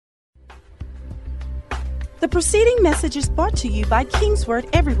The preceding message is brought to you by King's Word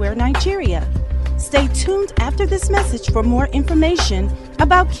Everywhere, Nigeria. Stay tuned after this message for more information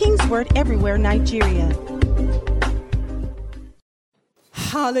about King's Word Everywhere, Nigeria.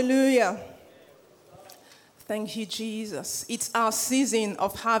 Hallelujah. Thank you, Jesus. It's our season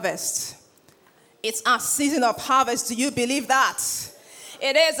of harvest. It's our season of harvest. Do you believe that?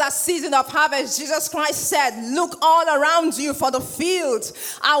 It is a season of harvest. Jesus Christ said, look all around you, for the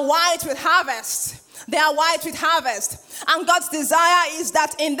fields are white with harvest. They are white with harvest. And God's desire is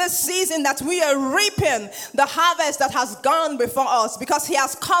that in this season that we are reaping the harvest that has gone before us, because he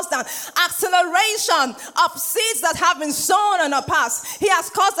has caused an acceleration of seeds that have been sown in our past. He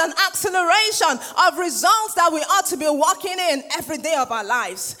has caused an acceleration of results that we ought to be walking in every day of our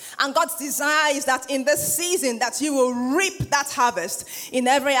lives. And God's desire is that in this season that you will reap that harvest in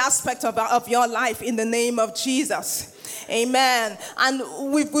every aspect of your life in the name of Jesus. Amen. And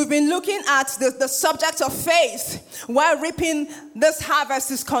we've been looking at the subject of faith, where reaping this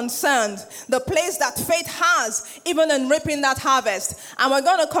harvest is concerned. The place that faith has, even in reaping that harvest. And we're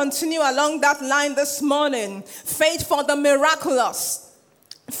going to continue along that line this morning. Faith for the miraculous.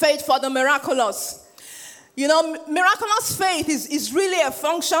 Faith for the miraculous. You know, miraculous faith is really a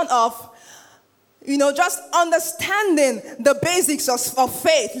function of, just understanding the basics of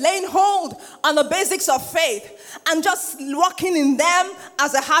faith, laying hold on the basics of faith, and just walking in them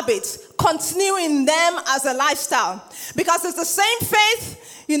as a habit, continuing them as a lifestyle. Because it's the same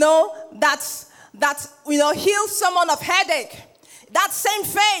faith, that heals someone of headache. That same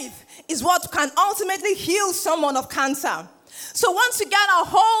faith is what can ultimately heal someone of cancer. So once you get a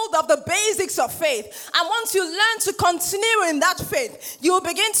hold of the basics of faith, and once you learn to continue in that faith, you will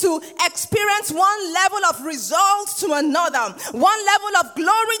begin to experience one level of results to another, one level of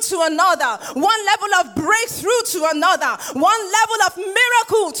glory to another, one level of breakthrough to another, one level of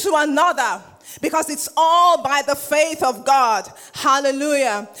miracle to another. Because it's all by the faith of God.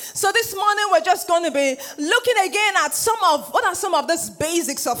 Hallelujah. So this morning we're just going to be looking again at what are some of these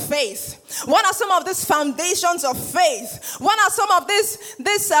basics of faith? What are some of these foundations of faith? What are some of these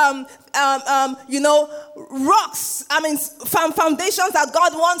rocks, foundations that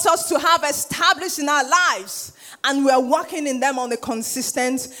God wants us to have established in our lives? And we're working in them on a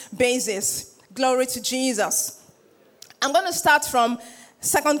consistent basis. Glory to Jesus. I'm going to start from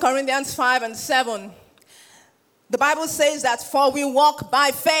 2 Corinthians 5 and 7. The Bible says that, for we walk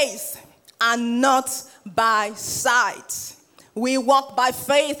by faith and not by sight. We walk by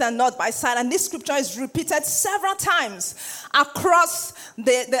faith and not by sight. And this scripture is repeated several times across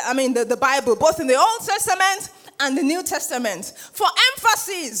the Bible, both in the Old Testament and the New Testament. For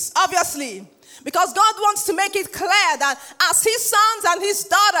emphasis, obviously, because God wants to make it clear that as his sons and his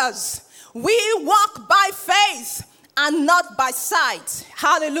daughters, we walk by faith and not by sight.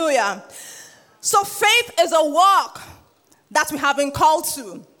 Hallelujah. So faith is a walk that we have been called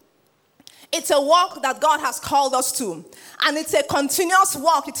to. It's a walk that God has called us to. And it's a continuous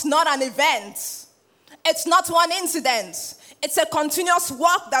walk. It's not an event. It's not one incident. It's a continuous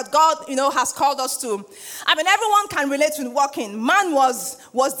walk that God, has called us to. Everyone can relate to walking. Man was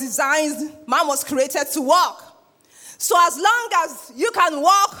created to walk. So as long as you can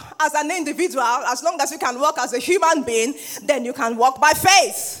walk as an individual, as long as you can walk as a human being, then you can walk by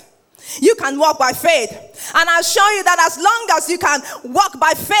faith. You can walk by faith. And I'll show you that as long as you can walk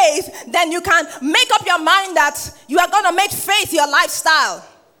by faith, then you can make up your mind that you are going to make faith your lifestyle.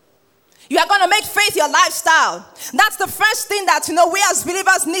 You are going to make faith your lifestyle. That's the first thing that, we as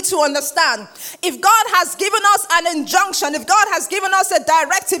believers need to understand. If God has given us an injunction, if God has given us a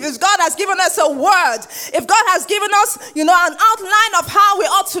directive, if God has given us a word, if God has given us, an outline of how we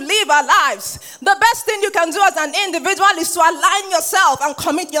ought to live our lives, the best thing you can do as an individual is to align yourself and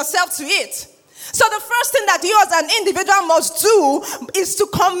commit yourself to it. So the first thing that you as an individual must do is to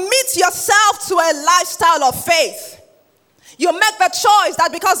commit yourself to a lifestyle of faith. You make the choice that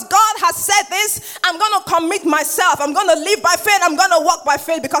because God has said this, I'm going to commit myself. I'm going to live by faith. I'm going to walk by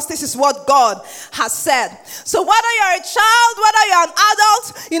faith because this is what God has said. So whether you're a child, whether you're an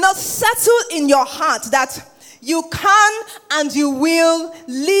adult, settle in your heart that you can and you will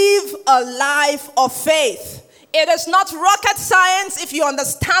live a life of faith. It is not rocket science if you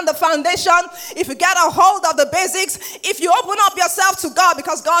understand the foundation, if you get a hold of the basics, if you open up yourself to God,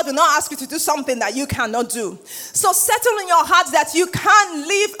 because God will not ask you to do something that you cannot do. So settle in your heart that you can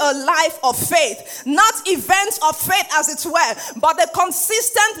live a life of faith, not events of faith as it were, but a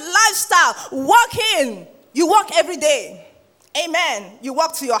consistent lifestyle. Walking, you walk every day. Amen. You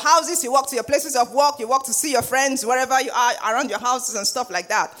walk to your houses, you walk to your places of work, you walk to see your friends, wherever you are around your houses and stuff like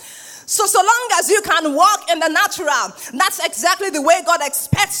that. So long as you can walk in the natural, that's exactly the way God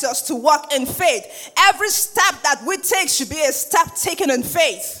expects us to walk in faith. Every step that we take should be a step taken in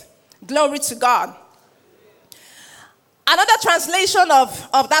faith. Glory to God. Another translation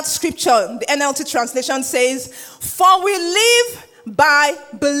of that scripture, the NLT translation says, "For we live by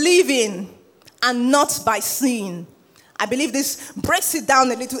believing and not by seeing." I believe this breaks it down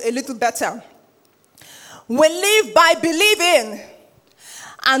a little better. We live by believing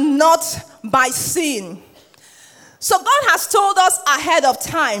and not by seeing. So God has told us ahead of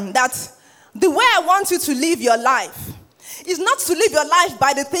time that the way I want you to live your life is not to live your life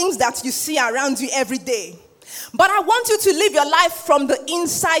by the things that you see around you every day, but I want you to live your life from the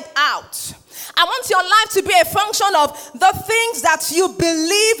inside out. I want your life to be a function of the things that you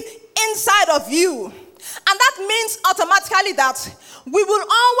believe inside of you. And that means automatically that we will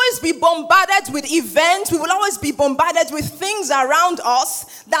always be bombarded with events. We will always be bombarded with things around us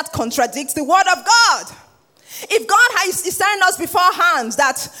that contradict the word of God. If God is telling us beforehand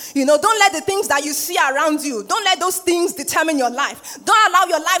that, don't let the things that you see around you, don't let those things determine your life. Don't allow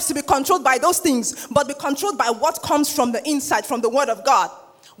your life to be controlled by those things, but be controlled by what comes from the inside, from the word of God.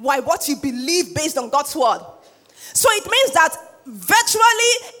 Why? What you believe based on God's word. So it means that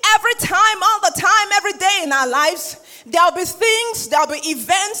virtually every time, all the time, every day in our lives, there'll be things, there'll be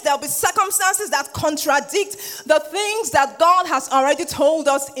events, there'll be circumstances that contradict the things that God has already told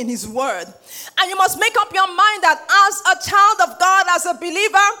us in his word. And you must make up your mind that as a child of God, as a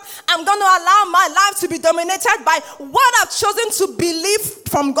believer, I'm going to allow my life to be dominated by what I've chosen to believe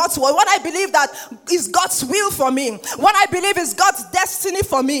from God's word, what I believe that is God's will for me, what I believe is God's destiny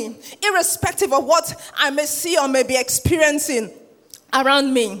for me, irrespective of what I may see or may be experiencing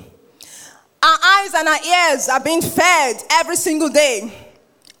around me. Our eyes and our ears are being fed every single day.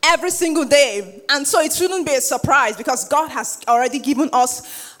 Every single day. And so it shouldn't be a surprise because God has already given us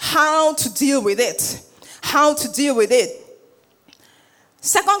how to deal with it. How to deal with it.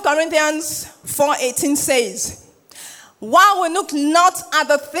 2 Corinthians 4:18 says, "While we look not at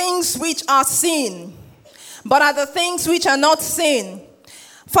the things which are seen, but at the things which are not seen.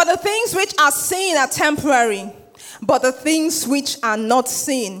 For the things which are seen are temporary, but the things which are not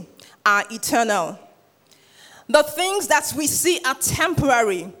seen are eternal." The things that we see are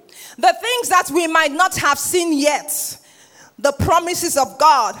temporary. The things that we might not have seen yet. The promises of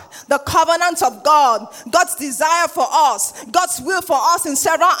God, the covenant of God, God's desire for us, God's will for us in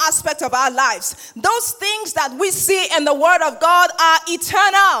several aspects of our lives. Those things that we see in the word of God are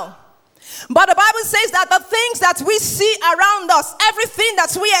eternal. But the Bible says that the things that we see around us, everything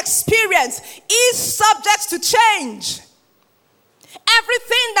that we experience, is subject to change.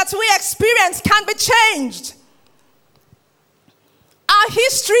 Everything that we experience can be changed. Our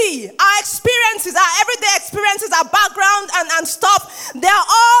history, our experiences, our everyday experiences, our background and stuff, they are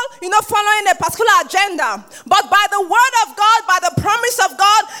all, following a particular agenda. But by the word of God, by the promise of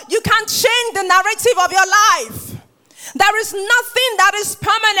God, you can change the narrative of your life. There is nothing that is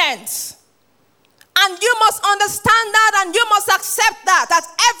permanent. And you must understand that and you must accept that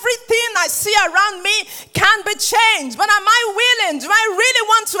everything I see around me can be changed. But am I willing? Do I really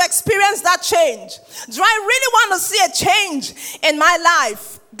want to experience that change? Do I really want to see a change in my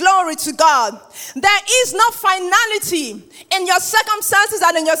life? Glory to God. There is no finality in your circumstances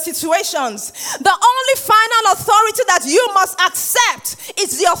and in your situations. The only final authority that you must accept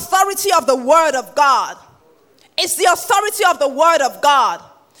is the authority of the word of God. It's the authority of the word of God.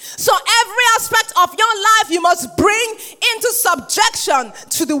 So every aspect of your life you must bring into subjection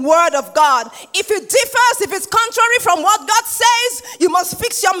to the word of God. If it differs, if it's contrary from what God says, you must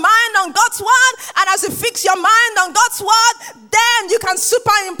fix your mind on God's word. And as you fix your mind on God's word, then you can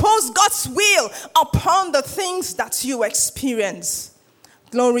superimpose God's will upon the things that you experience.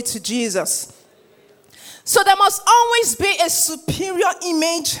 Glory to Jesus. So there must always be a superior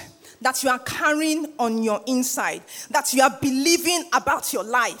image that you are carrying on your inside, that you are believing about your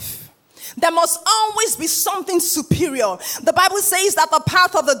life. There must always be something superior. The Bible says that the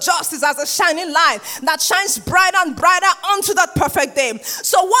path of the just is as a shining light that shines brighter and brighter unto that perfect day.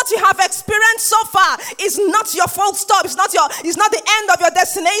 So what you have experienced so far is not your full stop. It's not the end of your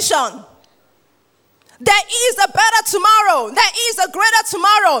destination. There is a better tomorrow. There is a greater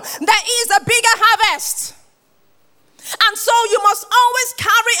tomorrow. There is a bigger harvest. And so you must always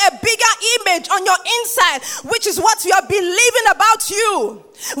carry a bigger image on your inside, which is what you are believing about you,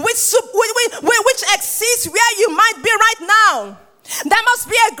 which exceeds where you might be right now. There must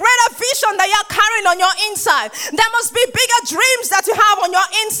be a greater vision that you're carrying on your inside. There must be bigger dreams that you have on your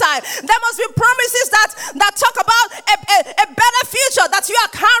inside. There must be promises that talk about a better future that you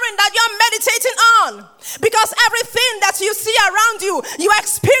are carrying, that you're meditating on. Because Because everything that you see around you, you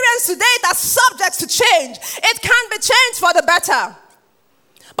experience today that's subject to change. It can be changed for the better.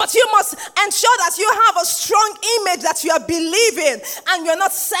 But you must ensure that you have a strong image that you are believing and you're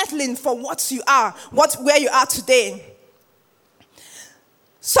not settling for what you are, where you are today.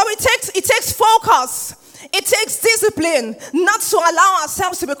 So it takes focus. It takes discipline not to allow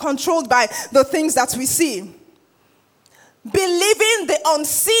ourselves to be controlled by the things that we see. Believing the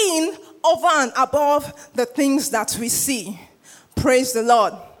unseen over and above the things that we see. Praise the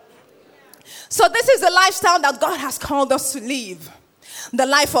Lord. So this is the lifestyle that God has called us to live. The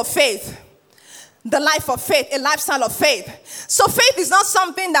life of faith. The life of faith, a lifestyle of faith. So faith is not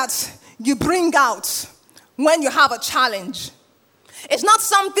something that you bring out when you have a challenge. It's not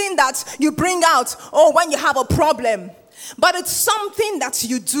something that you bring out when you have a problem. But it's something that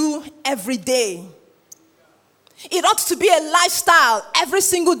you do every day. It ought to be a lifestyle. Every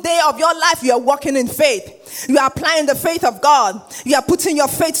single day of your life, you are walking in faith. You are applying the faith of God. You are putting your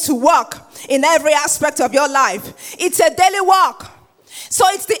faith to work in every aspect of your life. It's a daily walk. So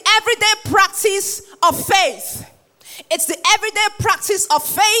it's the everyday practice of faith. It's the everyday practice of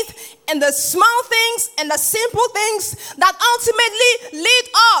faith in the small things and the simple things that ultimately lead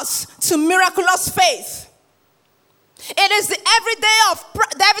us to miraculous faith. It is the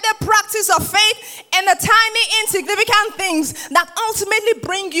everyday practice of faith and the tiny, insignificant things that ultimately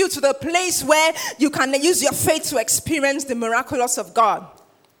bring you to the place where you can use your faith to experience the miraculous of God.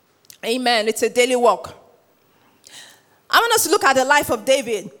 Amen. It's a daily walk. I want us to look at the life of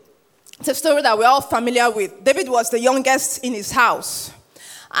David. It's a story that we're all familiar with. David was the youngest in his house.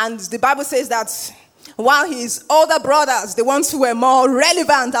 And the Bible says that while his older brothers, the ones who were more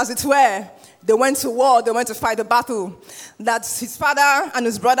relevant, as it were, they went to war, they went to fight the battle, that his father and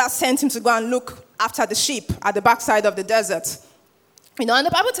his brother sent him to go and look after the sheep at the backside of the desert. And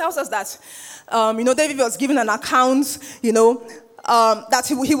the Bible tells us that, David was given an account,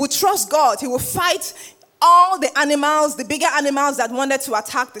 that he would trust God. He would fight all the animals, the bigger animals that wanted to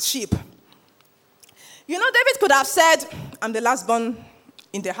attack the sheep. David could have said, I'm the last born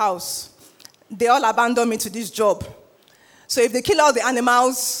in the house. They all abandoned me to this job. So if they kill all the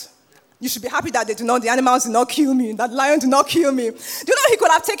animals, you should be happy that the animals did not kill me, that lion did not kill me. He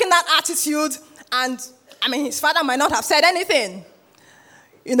could have taken that attitude and, his father might not have said anything.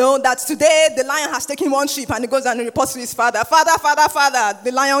 That today the lion has taken one sheep and he goes and reports to his father. Father,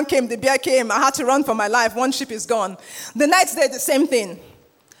 the lion came, the bear came. I had to run for my life. One sheep is gone. The next day, the same thing.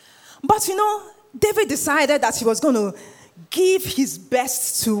 But David decided that he was going to give his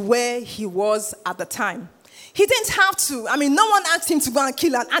best to where he was at the time. He didn't have to. No one asked him to go and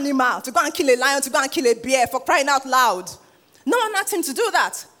kill an animal, to go and kill a lion, to go and kill a bear, for crying out loud. No one asked him to do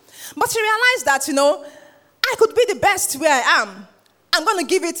that. But he realized that, I could be the best where I am. I'm going to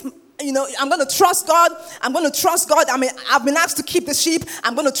give it, I'm going to trust God. I'm going to trust God. I've been asked to keep the sheep.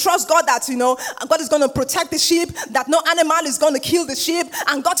 I'm going to trust God that, God is going to protect the sheep, that no animal is going to kill the sheep.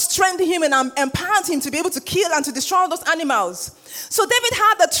 And God strengthened him and empowered him to be able to kill and to destroy those animals. So David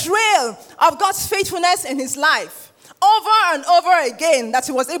had the trail of God's faithfulness in his life over and over again, that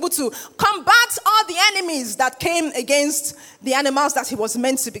he was able to combat all the enemies that came against the animals that he was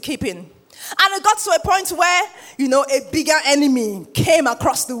meant to be keeping. And it got to a point where, a bigger enemy came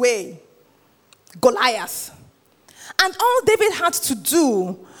across the way. Goliath. And all David had to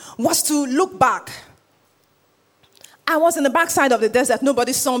do was to look back. I was in the backside of the desert.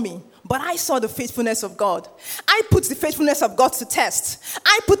 Nobody saw me. But I saw the faithfulness of God. I put the faithfulness of God to test.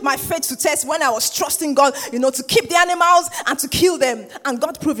 I put my faith to test when I was trusting God, to keep the animals and to kill them. And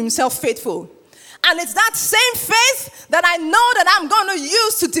God proved himself faithful. And it's that same faith that I know that I'm going to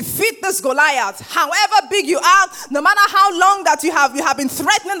use to defeat this Goliath. However big you are, no matter how long that you have been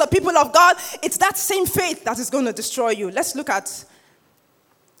threatening the people of God, it's that same faith that is going to destroy you. Let's look at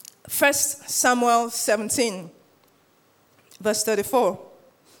 1 Samuel 17, verse 34.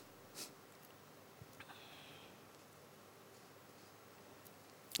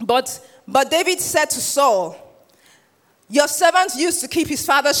 But David said to Saul, your servant used to keep his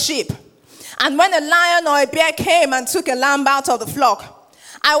father's sheep. And when a lion or a bear came and took a lamb out of the flock,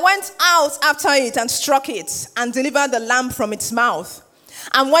 I went out after it and struck it and delivered the lamb from its mouth.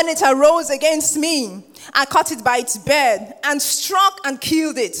 And when it arose against me, I caught it by its beard and struck and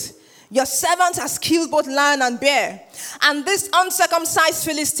killed it. Your servant has killed both lion and bear, and this uncircumcised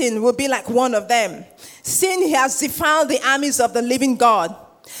Philistine will be like one of them, seeing he has defiled the armies of the living God.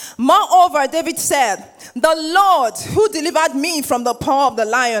 Moreover, David said, the Lord who delivered me from the paw of the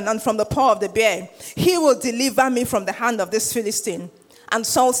lion and from the paw of the bear, he will deliver me from the hand of this Philistine. And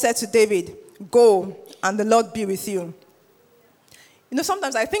Saul said to David, go, and the Lord be with you.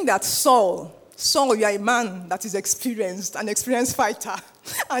 Sometimes I think that Saul So you are a man that is experienced, an experienced fighter,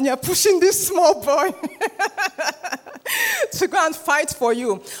 and you're pushing this small boy to go and fight for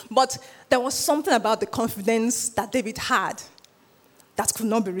you. But there was something about the confidence that David had that could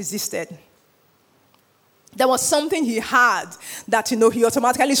not be resisted. There was something he had that, he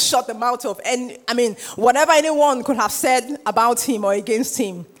automatically shut the mouth of whatever anyone could have said about him or against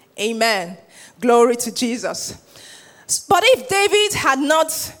him. Amen. Glory to Jesus. But if David had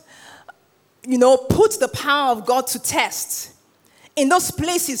not, put the power of God to test in those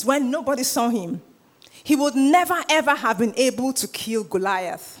places where nobody saw him, he would never, ever have been able to kill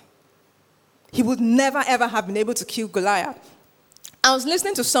Goliath. He would never, ever have been able to kill Goliath. I was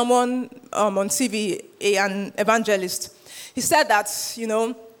listening to someone on TV, an evangelist. He said that,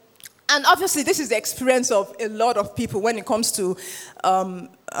 and obviously this is the experience of a lot of people when it comes to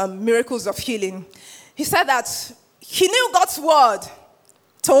miracles of healing. He said that he knew God's word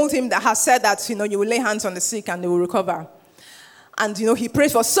told him that has said that, you will lay hands on the sick and they will recover. And, he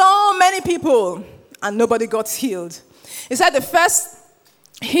prayed for so many people and nobody got healed. He said the first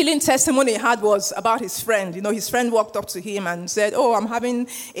healing testimony he had was about his friend. His friend walked up to him and said, "Oh, I'm having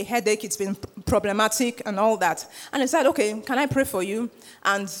a headache. It's been problematic and all that." And he said, "Okay, can I pray for you?"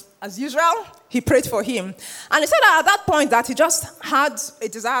 And as usual, he prayed for him. And he said that at that point that he just had a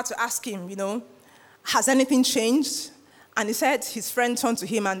desire to ask him, has anything changed? And he said his friend turned to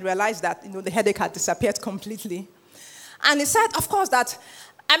him and realized that, the headache had disappeared completely. And he said, of course, that,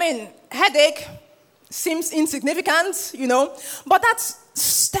 headache seems insignificant, but that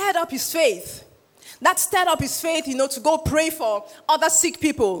stirred up his faith. That stirred up his faith, to go pray for other sick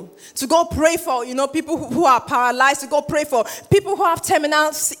people, to go pray for, people who are paralyzed, to go pray for people who have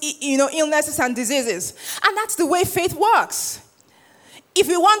terminal, illnesses and diseases. And that's the way faith works. If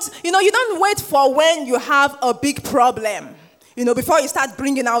you want, you don't wait for when you have a big problem, before you start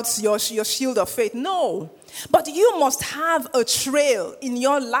bringing out your shield of faith. No. But you must have a trail in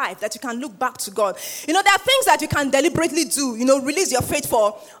your life that you can look back to God. There are things that you can deliberately do, release your faith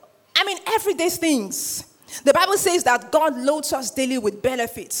for, everyday things. The Bible says that God loads us daily with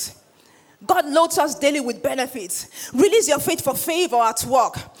benefits. God loads us daily with benefits. Release your faith for favor at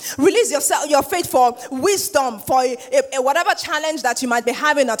work. Release your faith for wisdom, for whatever challenge that you might be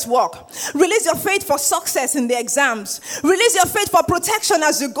having at work. Release your faith for success in the exams. Release your faith for protection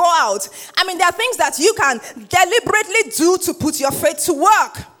as you go out. There are things that you can deliberately do to put your faith to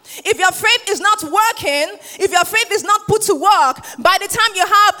work. If your faith is not working, if your faith is not put to work, by the time you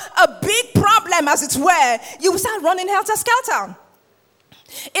have a big problem, as it were, you will start running helter-skelter.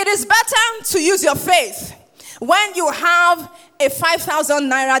 It is better to use your faith when you have a 5,000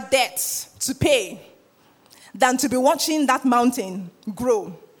 naira debt to pay than to be watching that mountain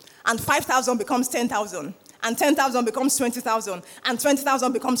grow. And 5,000 becomes 10,000. And 10,000 becomes 20,000. And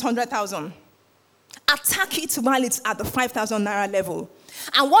 20,000 becomes 100,000. Attack it while it's at the 5,000 naira level.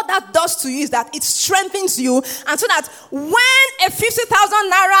 And what that does to you is that it strengthens you. And so that when a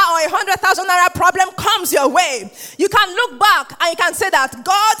 50,000 naira or a 100,000 naira problem comes your way, you can look back and you can say that,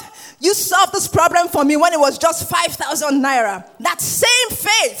 God, you solved this problem for me when it was just 5,000 naira. That same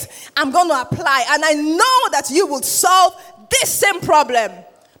faith I'm going to apply. And I know that you will solve this same problem.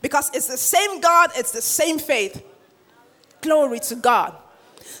 Because it's the same God, it's the same faith. Glory to God.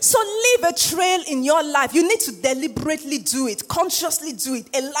 So leave a trail in your life. You need to deliberately do it, consciously do it,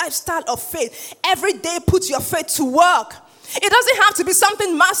 a lifestyle of faith. Every day put your faith to work. It doesn't have to be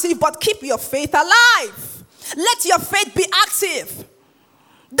something massive, but keep your faith alive. Let your faith be active.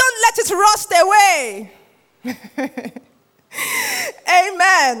 Don't let it rust away.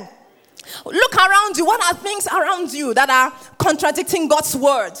 Amen. Look around you. What are things around you that are contradicting God's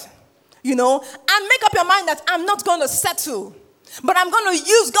word? And make up your mind that I'm not going to settle. But I'm going to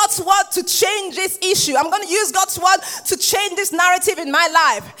use God's word to change this issue. I'm going to use God's word to change this narrative in my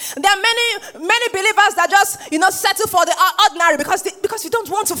life. There are many believers that just, settle for the ordinary because you don't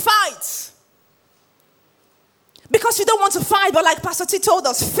want to fight. Because you don't want to fight. But like Pastor T told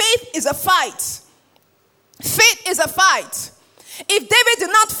us, faith is a fight. Faith is a fight. If David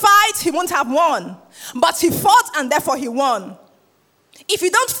did not fight, he wouldn't have won. But he fought and therefore he won. If you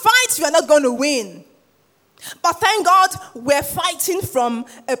don't fight, you are not going to win. But thank God, we're fighting from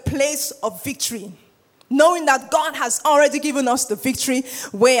a place of victory, knowing that God has already given us the victory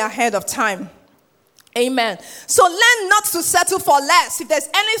way ahead of time. Amen. So learn not to settle for less. If there's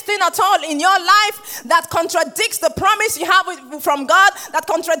anything at all in your life that contradicts the promise you have from God, that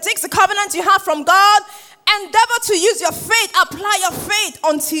contradicts the covenant you have from God, endeavor to use your faith, apply your faith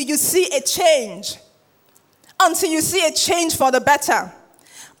until you see a change. Until you see a change for the better.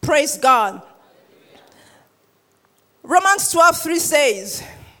 Praise God. Romans 12:3 says,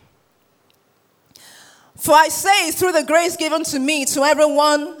 For I say, through the grace given to me, to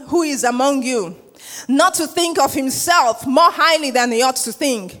everyone who is among you, not to think of himself more highly than he ought to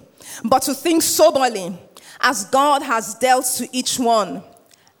think, but to think soberly, as God has dealt to each one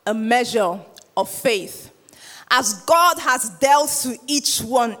a measure of faith. As God has dealt to each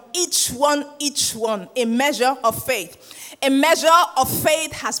one, a measure of faith. A measure of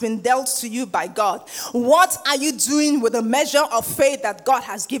faith has been dealt to you by God. What are you doing with the measure of faith that God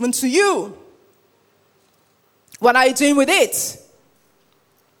has given to you? What are you doing with it?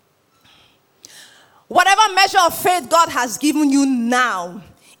 Whatever measure of faith God has given you now,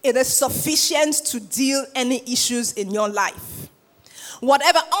 it is sufficient to deal any issues in your life.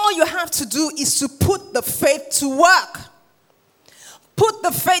 Whatever, all you have to do is to put the faith to work. Put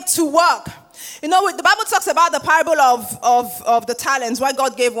the faith to work. You know, the Bible talks about the parable of the talents, why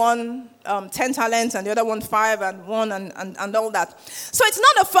God gave one 10 talents and the other one 5 and 1 and all that. So it's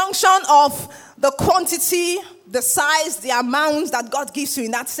not a function of the quantity, the size, the amount that God gives you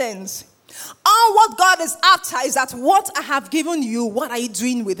in that sense. All what God is after is that what I have given you, what are you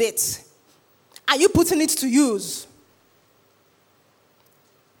doing with it? Are you putting it to use?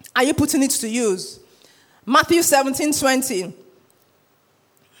 Are you putting it to use? Matthew 17:20.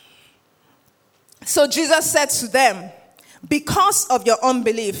 So Jesus said to them, because of your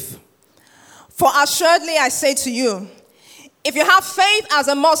unbelief, for assuredly I say to you, if you have faith as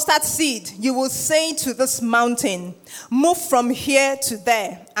a mustard seed, you will say to this mountain, move from here to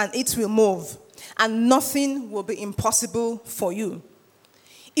there, and it will move, and nothing will be impossible for you.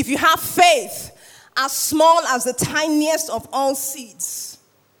 If you have faith as small as the tiniest of all seeds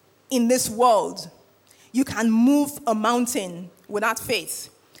in this world, you can move a mountain with that faith.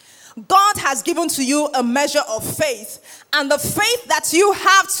 God has given to you a measure of faith, and the faith that you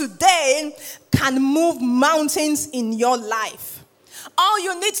have today can move mountains in your life. All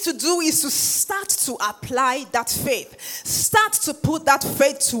you need to do is to start to apply that faith. Start to put that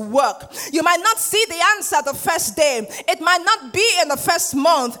faith to work. You might not see the answer the first day. It might not be in the first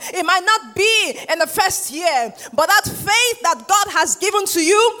month. It might not be in the first year. But that faith that God has given to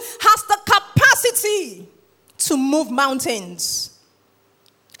you has the capacity to move mountains.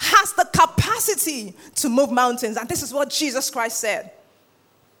 Has the capacity to move mountains. And this is what Jesus Christ said.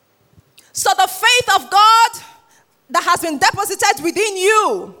 So the faith of God that has been deposited within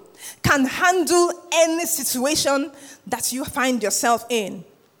you can handle any situation that you find yourself in.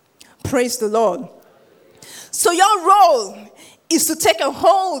 Praise the Lord. So your role is to take a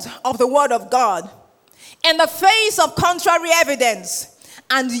hold of the word of God in the face of contrary evidence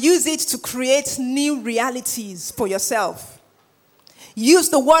and use it to create new realities for yourself. Use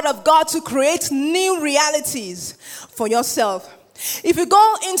the word of God to create new realities for yourself. If you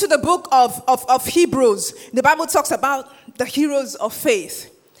go into the book of Hebrews, the Bible talks about the heroes of faith.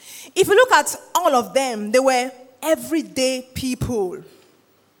 If you look at all of them, they were everyday people.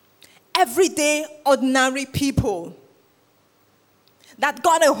 Everyday, ordinary people that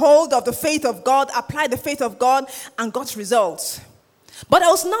got a hold of the faith of God, applied the faith of God, and got results. But there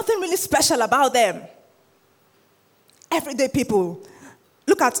was nothing really special about them. Everyday people.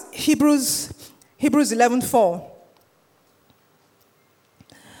 Look at Hebrews 11:4.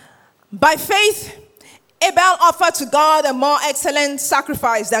 By faith, Abel offered to God a more excellent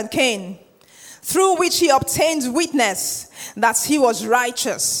sacrifice than Cain, through which he obtained witness that he was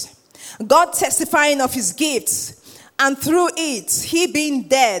righteous, God testifying of his gifts, and through it, he being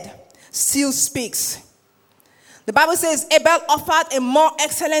dead, still speaks. The Bible says Abel offered a more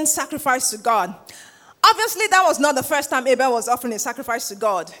excellent sacrifice to God. Obviously, that was not the first time Abel was offering a sacrifice to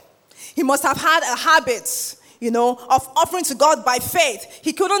God. He must have had a habit, of offering to God by faith.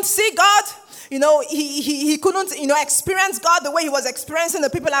 He couldn't see God. He couldn't, experience God the way he was experiencing the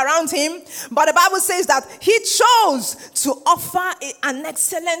people around him. But the Bible says that he chose to offer an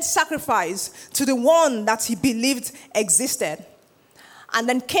excellent sacrifice to the one that he believed existed. And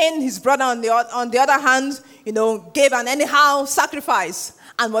then Cain, his brother, on the other hand, gave an anyhow sacrifice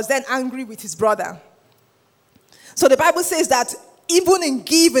and was then angry with his brother. So the Bible says that even in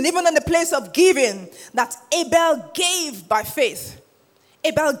giving, even in the place of giving, that Abel gave by faith.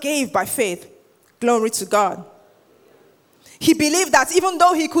 Abel gave by faith. Glory to God. He believed that even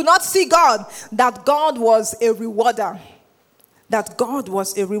though he could not see God, that God was a rewarder. That God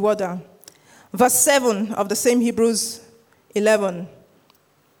was a rewarder. Verse 7 of the same Hebrews 11.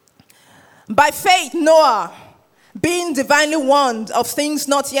 By faith, Noah, being divinely warned of things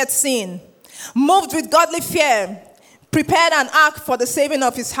not yet seen, moved with godly fear, prepared an ark for the saving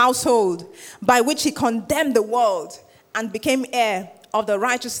of his household, by which he condemned the world and became heir of the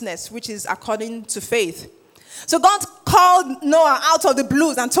righteousness which is according to faith. So God called Noah out of the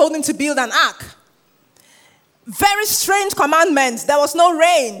blues and told him to build an ark. Very strange commandments. There was no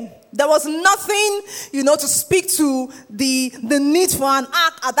rain. There was nothing, to speak to the need for an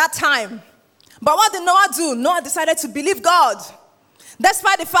ark at that time. But what did Noah do? Noah decided to believe God.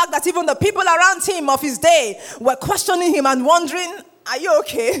 Despite the fact that even the people around him of his day were questioning him and wondering, are you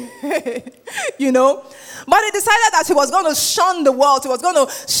okay? But he decided that he was going to shun the world. He was going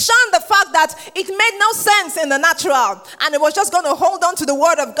to shun the fact that it made no sense in the natural. And he was just going to hold on to the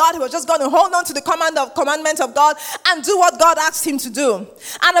word of God. He was just going to hold on to the commandment of God and do what God asked him to do.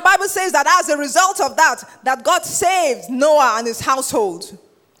 And the Bible says that as a result of that God saved Noah and his household.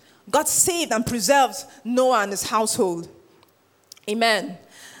 God saved and preserved Noah and his household. Amen.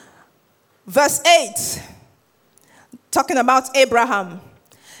 Verse 8. Talking about Abraham.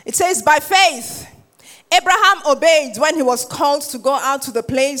 It says, by faith, Abraham obeyed when he was called to go out to the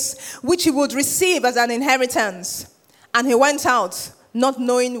place which he would receive as an inheritance. And he went out, not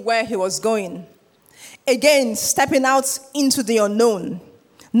knowing where he was going. Again, stepping out into the unknown.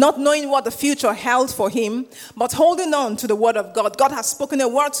 Not knowing what the future held for him, but holding on to the word of God. God has spoken a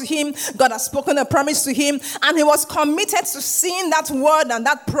word to him. God has spoken a promise to him. And he was committed to seeing that word and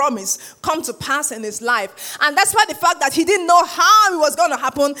that promise come to pass in his life. And that's why the fact that he didn't know how it was going to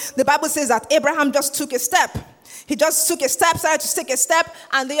happen, the Bible says that Abraham just took a step. He just took a step, started to take a step,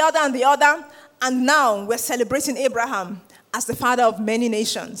 and the other and the other. And now we're celebrating Abraham as the father of many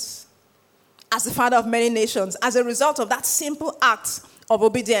nations. As the father of many nations. As a result of that simple act of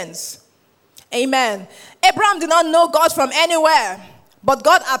obedience. Amen. Abraham did not know God from anywhere, but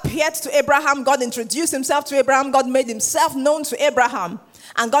God appeared to Abraham. God introduced himself to Abraham. God made himself known to Abraham.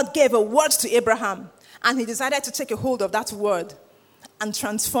 And God gave a word to Abraham. And he decided to take a hold of that word and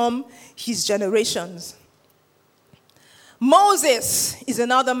transform his generations. Moses is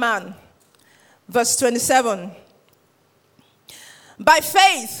another man. Verse 27. By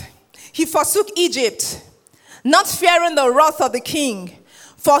faith, he forsook Egypt, not fearing the wrath of the king,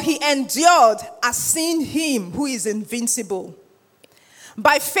 for he endured as seeing him who is invincible.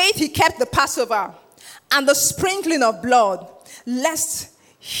 By faith he kept the Passover and the sprinkling of blood, lest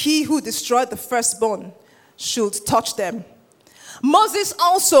he who destroyed the firstborn should touch them. Moses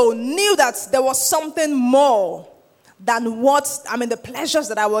also knew that there was something more than the pleasures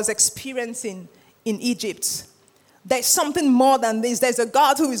that I was experiencing in Egypt. There's something more than this. There's a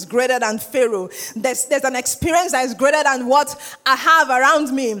God who is greater than Pharaoh. There's an experience that is greater than what I have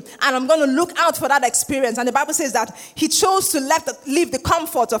around me. And I'm going to look out for that experience. And the Bible says that he chose to leave the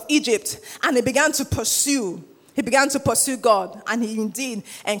comfort of Egypt. And he began to pursue. He began to pursue God. And he indeed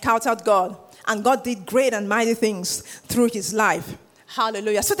encountered God. And God did great and mighty things through his life.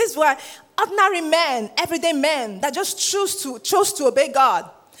 Hallelujah. So these were ordinary men, everyday men that just chose to obey God.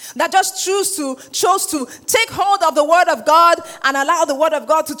 That just chose to take hold of the word of God and allow the word of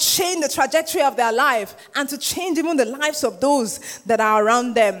God to change the trajectory of their life and to change even the lives of those that are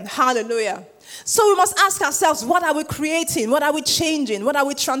around them. Hallelujah. So we must ask ourselves, what are we creating? What are we changing? What are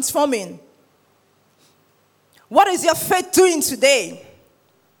we transforming? What is your faith doing today?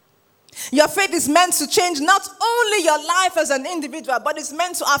 Your faith is meant to change not only your life as an individual, but it's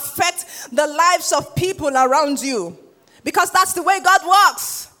meant to affect the lives of people around you. Because that's the way God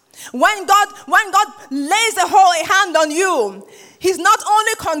works. When God lays a holy hand on you, he's not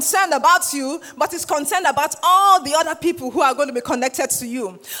only concerned about you, but he's concerned about all the other people who are going to be connected to you.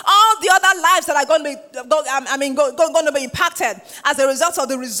 All the other lives that are going to be impacted as a result of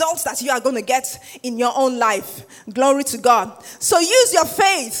the results that you are going to get in your own life. Glory to God. So use your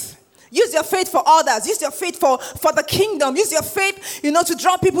faith. Use your faith for others. Use your faith for the kingdom. Use your faith, to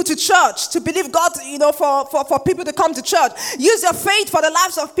draw people to church, to believe God, for people to come to church. Use your faith for the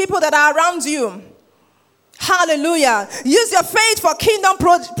lives of people that are around you. Hallelujah. Use your faith for kingdom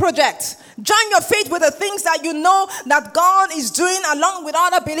projects. Join your faith with the things that you know that God is doing along with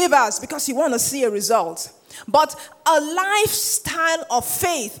other believers because you want to see a result. But a lifestyle of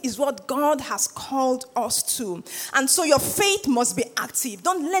faith is what God has called us to. And so your faith must be active.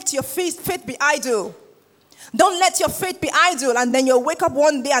 Don't let your faith be idle. Don't let your faith be idle and then you wake up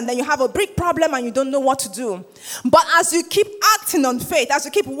one day and then you have a big problem and you don't know what to do. But as you keep acting on faith, as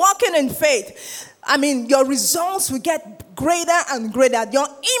you keep walking in faith, your results will get greater and greater. Your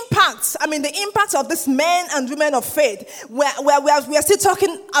impact, the impact of these men and women of faith, we are still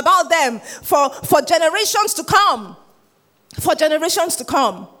talking about them for generations to come. For generations to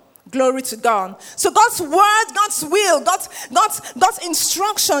come. Glory to God. So God's word, God's will, God's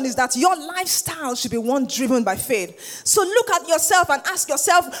instruction is that your lifestyle should be one driven by faith. So look at yourself and ask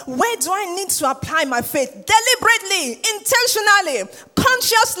yourself, where do I need to apply my faith? Deliberately, intentionally,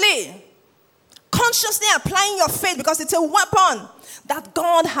 consciously. consciously applying your faith because it's a weapon that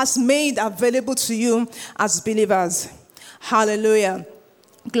God has made available to you as believers. Hallelujah.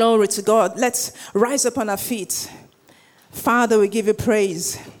 Glory to God. Let's rise up on our feet. Father, we give you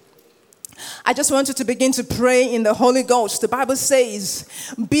praise. I just want you to begin to pray in the Holy Ghost. The Bible says,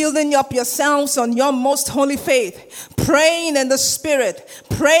 building up yourselves on your most holy faith, praying in the Spirit,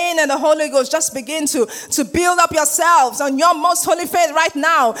 praying in the Holy Ghost. Just begin to build up yourselves on your most holy faith right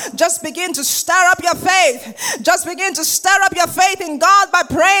now. Just begin to stir up your faith. Just begin to stir up your faith in God by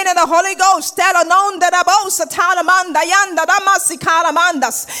praying in the Holy Ghost.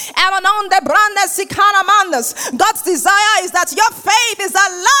 God's desire is that your faith is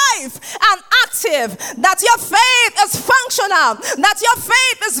alive and active, that your faith is functional, that your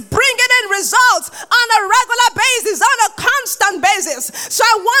faith is bringing in results on a regular basis, on a constant basis. So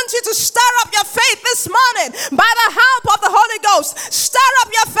I want you to stir up your faith this morning by the help of the Holy Ghost. Stir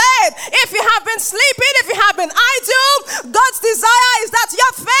up your faith. If you have been sleeping, if you have been idle, God's desire is that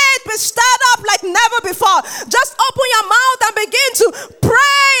your faith be stirred up like never before. Just open your mouth and begin to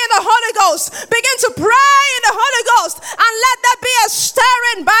pray in the Holy Ghost. Begin to pray in the Holy Ghost and let there be a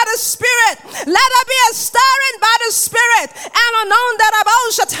stirring by the Spirit. Let there be a stirring by the Spirit. And unknown that about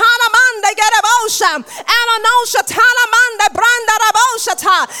Shatana Manda get about Sham. And unknown Shatana Manda Branda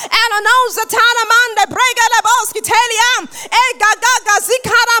Raboshata. And unknown Zatana Manda Brega Raboski Teliam. Egagaga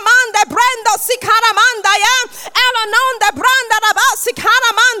Zikara Manda Brenda Sikara Manda Yam. And unknown the Branda Rabasi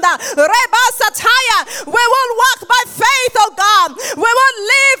Karamanda Reba Sataya. We will walk by faith, oh God. We will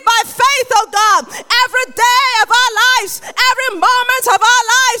live by faith, oh God. Every day of our lives, every moment of our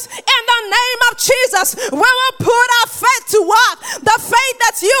lives, in the name of Jesus, we will put our faith to work. The faith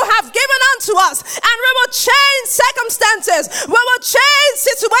that you have given unto us, and we will change circumstances. We will change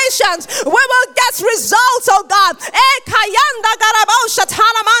situations. We will get results, oh God. Ekayanda garabo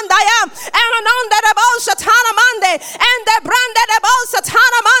shatana mandaya, and anonda rabo shatana mande, and the brande rabo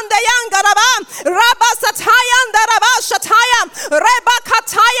shatana mande yangaraba, rabba sataya and raba shataya, reba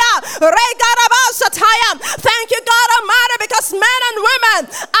kataya, regaraba shataya. Thank you, God Almighty, because men and women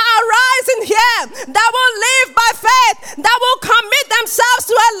are rising here that will live by faith, that will commit themselves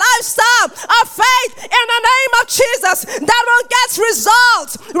to a lifestyle of faith in the name of Jesus, that will get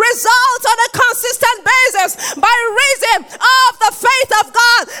results on a consistent basis by reason of the faith of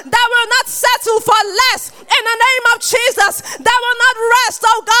God, that will not settle for less in the name of Jesus, that will not rest,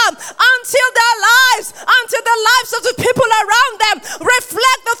 oh God, until the lives of the people around them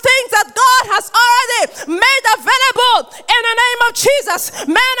reflect the things that God has already made available in the name of Jesus.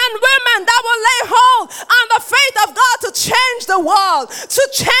 Men and women that will lay hold on the faith of God to change the world, to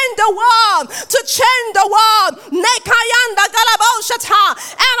change the world, to change the world. Nekayanda galaboshata,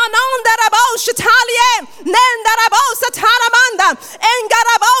 and anonda raboshitalie, nenda rabosataramanda, and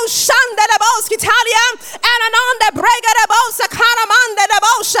garaboshanda raboskitalia, and anonda brega rabosakaramanda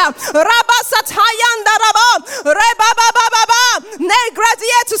rabosha, rabasatayanda rabo, rebabababa,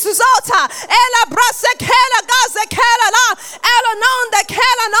 negradiete suzota, ela brasekela gazekela la, elanonda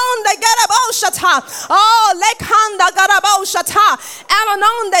kelanonda garaboshata, oh lekanda garaboshata,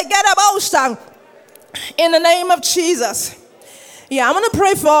 elanonda garabosha. In the name of Jesus. Yeah, I'm going to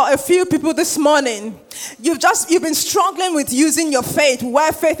pray for a few people this morning. You've been struggling with using your faith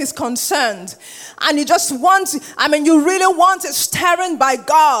where faith is concerned. And you really want a stirring by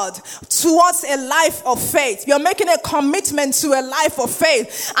God towards a life of faith. You're making a commitment to a life of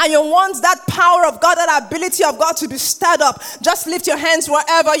faith. And you want that power of God, that ability of God to be stirred up. Just lift your hands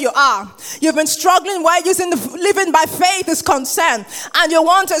wherever you are. You've been struggling where living by faith is concerned. And you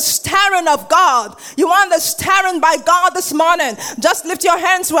want a stirring of God. You want a stirring by God this morning. Just lift your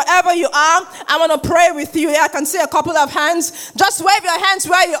hands wherever you are. I want to pray with you. I can see a couple of hands. Just wave your hands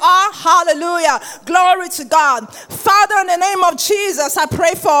where you are. Hallelujah. Glory to God. Father, in the name of Jesus, I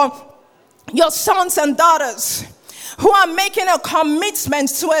pray for your sons and daughters who are making a commitment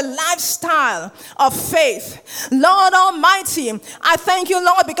to a lifestyle of faith. Lord Almighty, I thank you,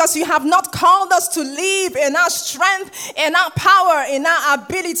 Lord, because you have not called us to live in our strength, in our power, in our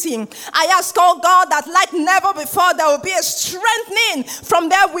ability. I ask, oh God, that like never before, there will be a strengthening from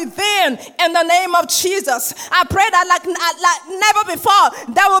there within in the name of Jesus. I pray that like never before,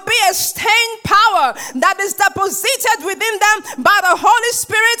 there will be a staying power that is deposited within them by the Holy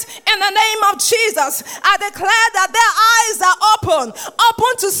Spirit in the name of Jesus. I declare that their eyes are open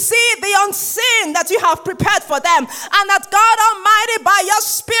to see the unseen that you have prepared for them, and that God Almighty, by your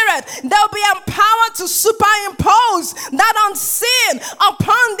Spirit, they'll be empowered to superimpose that unseen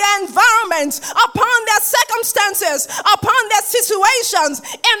upon their their environment, upon their circumstances, upon their situations,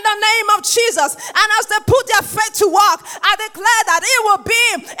 in the name of Jesus. And as they put their faith to work, I declare that it will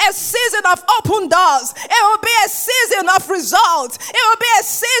be a season of open doors. It will be a season of results. It will be a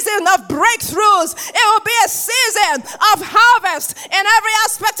season of breakthroughs. It will be a season of harvest in every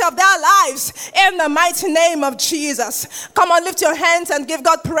aspect of their lives, in the mighty name of Jesus. Come on, lift your hands and give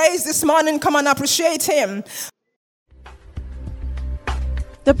God praise this morning. Come on, appreciate Him.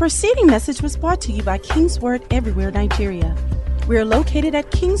 The preceding message was brought to you by King's Word Everywhere, Nigeria. We are located at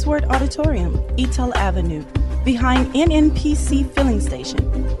King's Word Auditorium, Etal Avenue, behind NNPC Filling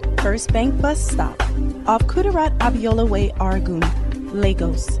Station, First Bank Bus Stop, off Kudirat Abiola Way, Oregun,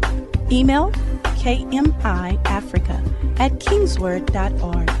 Lagos. Email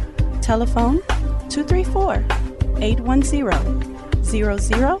kmiafrica@kingsword.org. Telephone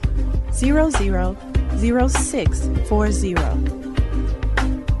 234-810-00000640.